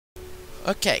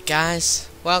Okay, guys,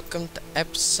 welcome to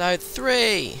episode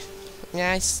 3.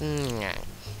 Yes,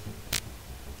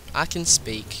 I can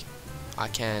speak. I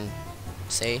can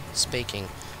see speaking.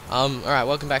 Alright,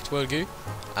 welcome back to World of Goo.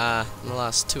 In the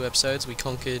last 2 episodes, we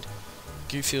conquered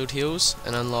Goofield Hills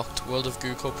and unlocked World of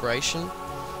Goo Corporation.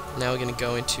 Now we're going to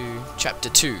go into Chapter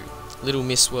 2, Little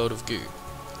Miss World of Goo.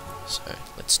 So,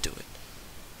 let's do it.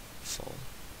 Fall.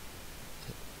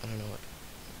 I don't know what.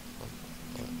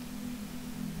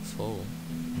 Fall.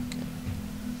 Okay.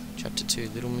 Chapter 2,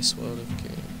 Little Miss World of Goo.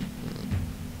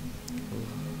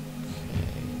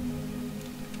 Okay.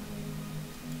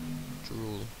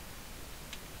 Drool.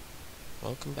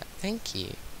 Welcome back. Thank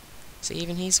you. So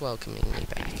even he's welcoming me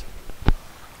back.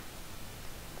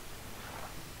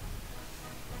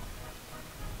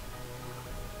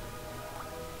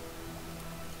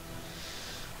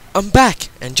 I'm back!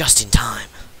 And just in time.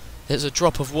 There's a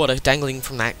drop of water dangling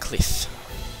from that cliff.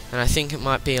 And I think it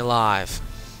might be alive.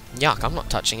 Yuck, I'm not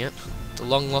touching it. The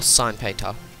long-lost sign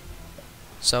painter.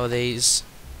 So are these...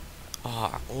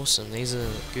 Oh, awesome. These are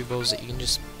goo balls that you can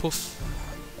just poof.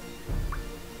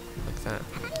 Like that.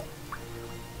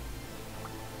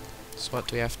 So what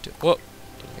do we have to... Whoa!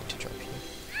 Didn't mean to drop you.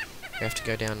 We have to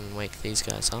go down and wake these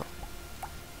guys up.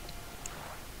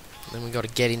 And then we gotta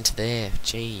get into there.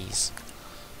 Jeez.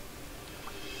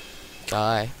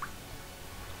 Guy.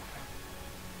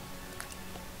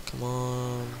 Come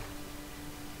on.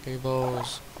 Goo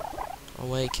balls.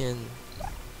 Awaken.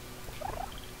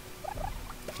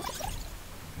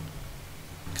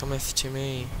 Cometh to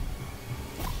me.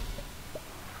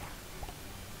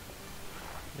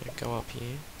 Go up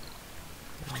here.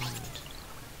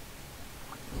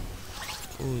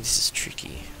 Ooh, this is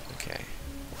tricky. Okay.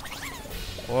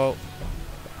 Whoa.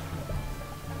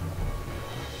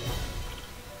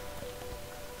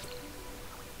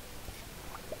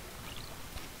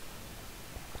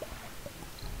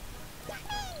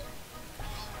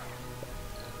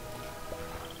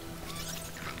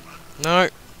 No!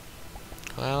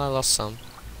 Well, I lost some.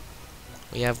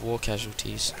 We have war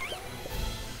casualties.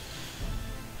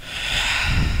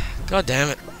 God damn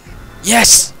it.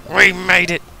 Yes! We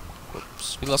made it!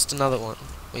 Oops, we lost another one.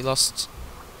 We lost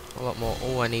a lot more.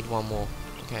 Oh, I need one more.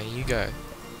 Okay, you go.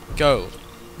 Go.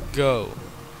 Go.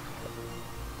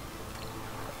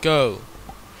 Go.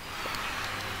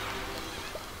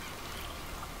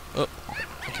 Oh,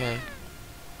 okay.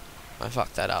 I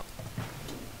fucked that up.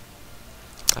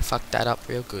 I fucked that up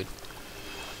real good.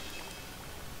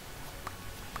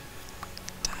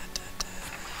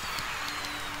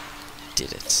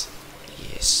 Did it.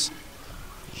 Yes.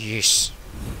 Yes.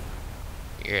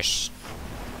 Yes.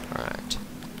 Alright.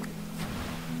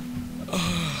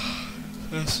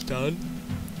 That's done.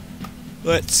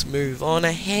 Let's move on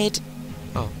ahead.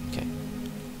 Oh, okay.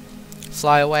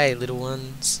 Fly away, little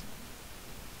ones.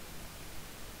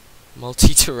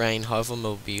 Multi-terrain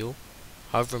hovermobile.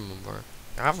 Hovermobile.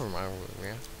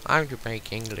 I'm to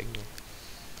make English.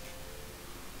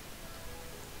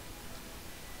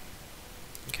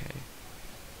 Okay.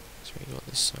 Let's read what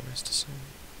this song has to say.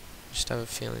 I just have a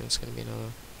feeling it's going to be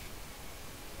another.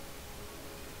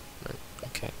 No.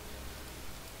 Okay.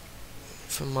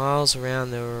 For miles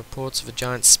around, there were reports of a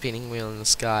giant spinning wheel in the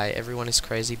sky. Everyone is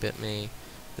crazy but me,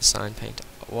 the sign painter.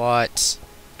 What?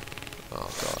 Oh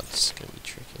god, this is going to be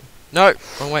tricky. No!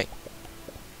 Wrong way!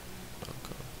 Oh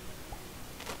god.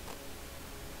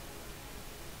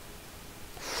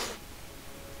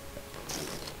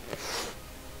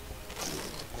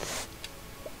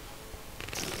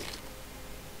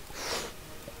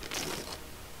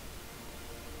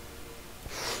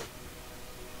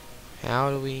 How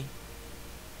do we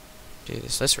do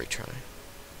this? Let's retry.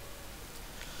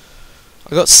 I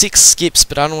got 6 skips,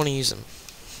 but I don't want to use them.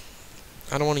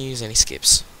 I don't want to use any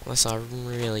skips unless I'm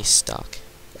really stuck.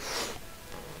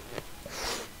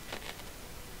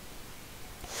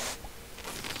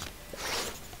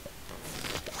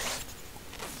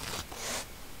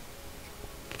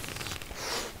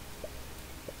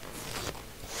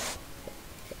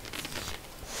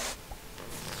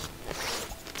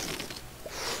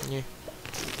 Yeah.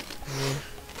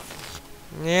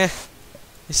 Yeah.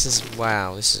 This is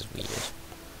wow, this is weird.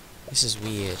 This is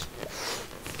weird.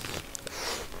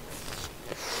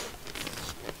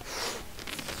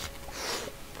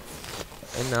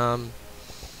 And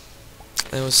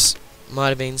there might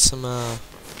have been some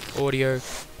audio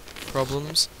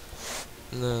problems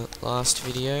in the last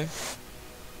video,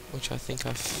 which I think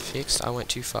I fixed. I went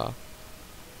too far.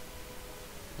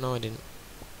 No, I didn't.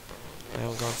 I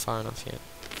haven't gone far enough yet.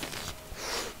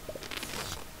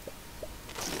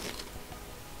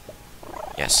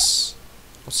 Yes.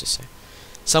 What's this say?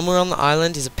 Somewhere on the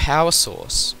island is a power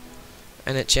source.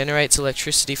 and it generates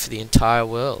electricity for the entire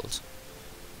world.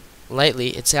 Lately,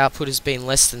 its output has been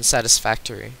less than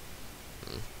satisfactory.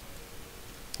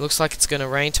 Looks like it's gonna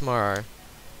rain tomorrow.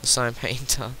 The sign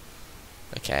painter.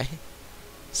 Okay.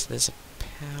 So there's a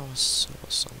power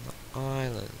source on the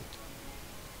island.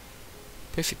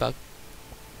 Poofy bug.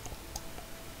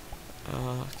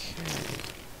 Okay.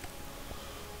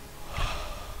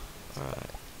 Alright.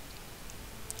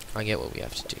 I get what we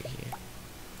have to do here.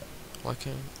 Why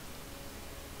can't...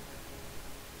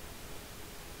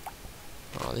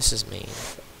 Oh, this is mean.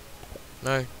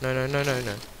 No, no, no, no, no,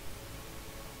 no.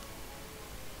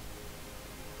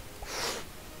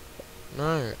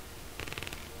 No.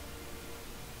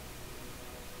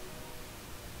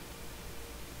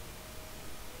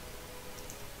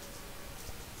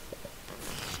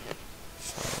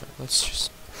 Fine, let's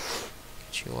just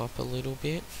get you up a little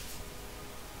bit.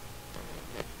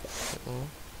 A bit more.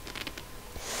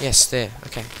 Yes, there.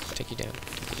 Okay, take you down.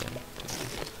 Take you down.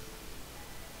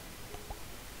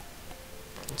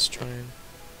 Let's try and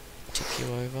tip you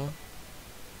over.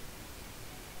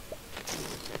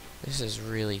 This is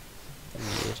really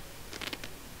weird.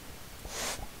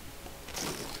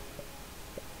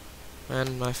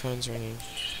 And my phone's ringing.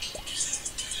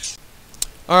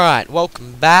 Alright,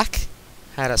 welcome back.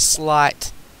 Had a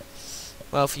slight...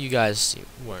 Well, for you guys, it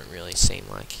won't really seem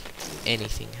like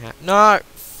anything happened. No!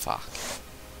 Fuck.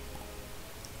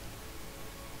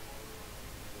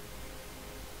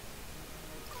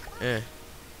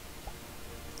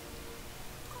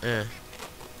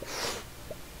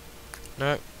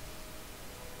 No.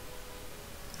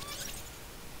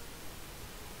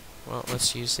 Well,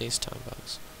 let's use these time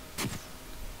bugs.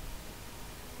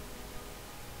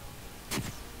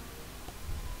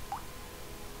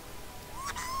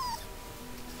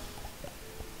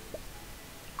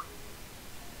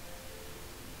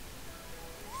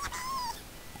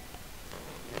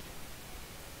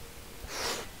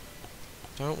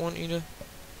 Don't want you to...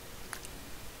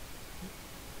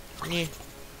 Yeah.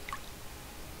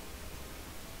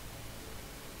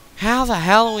 How the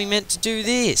hell are we meant to do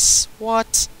this?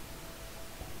 What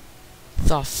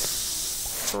the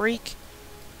freak?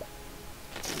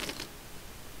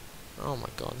 Oh my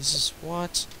god, this is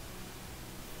what?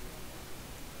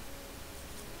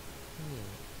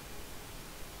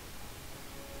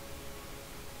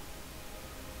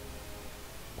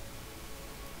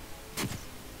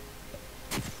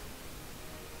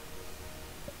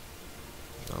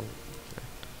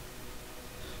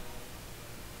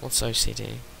 What's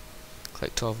OCD?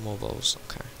 Click 12 more balls.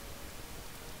 Okay.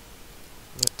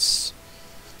 Let's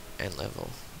end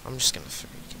level. I'm just gonna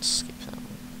freaking skip that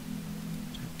one.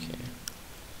 Don't care.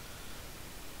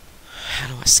 How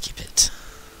do I skip it?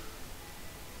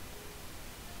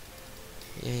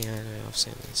 Yeah, I know. I've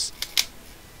seen this.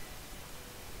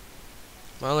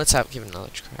 Well, let's give it another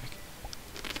crack.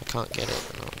 If I can't get it,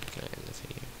 then I'm gonna end the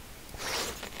video.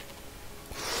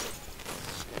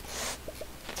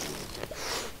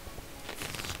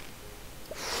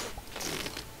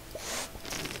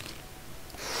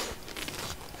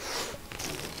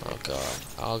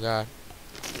 Oh god.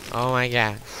 Oh my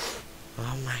god.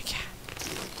 Oh my god.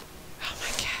 Oh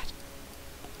my god.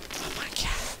 Oh my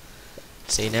god.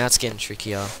 See, now it's getting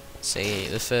trickier. See,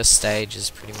 the first stage is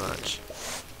pretty much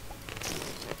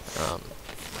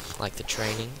like the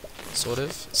training, sort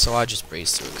of. So I just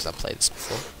breezed through it because I played this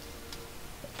before.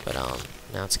 But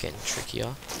now it's getting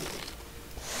trickier.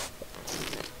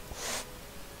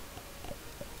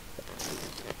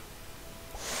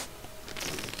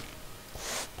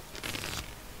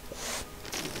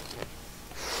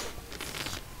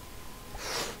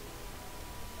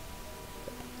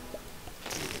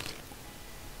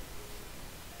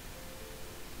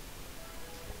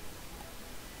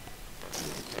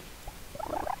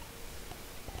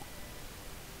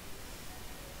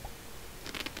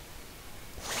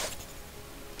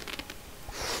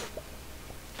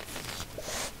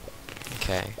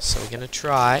 Okay, so we're gonna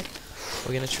try. What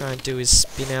we're gonna try and do is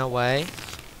spin our way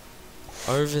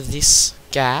over this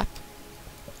gap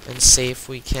and see if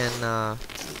we can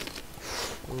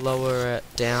lower it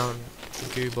down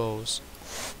the goo balls.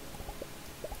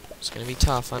 It's gonna be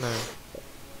tough, I know.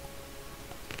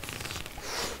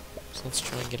 So let's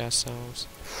try and get ourselves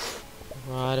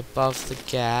right above the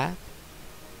gap.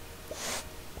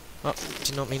 Oh,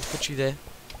 did not mean to put you there.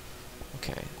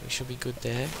 Okay, we should be good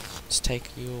there. Let's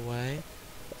take you away.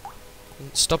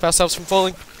 Stop ourselves from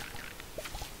falling.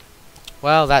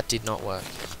 Well, that did not work.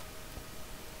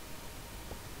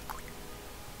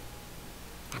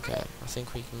 Okay, I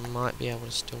think we might be able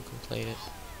to still complete it.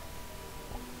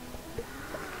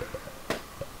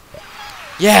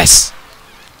 Yes!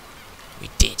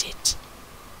 We did it.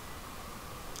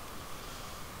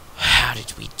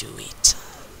 did we do it?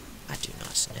 I do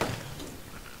not know.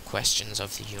 Questions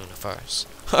of the universe.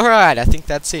 Alright, I think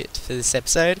that's it for this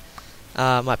episode.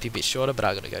 Might be a bit shorter, but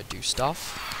I gotta go do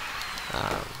stuff.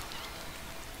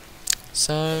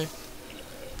 So,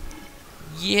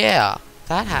 yeah,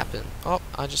 that happened. Oh,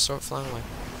 I just saw it flying away.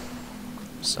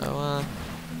 So,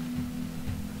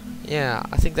 yeah,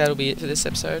 I think that'll be it for this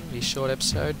episode. It'll be a short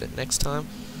episode, but next time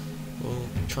we'll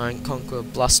try and conquer a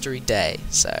blustery day.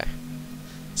 So,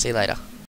 see you later.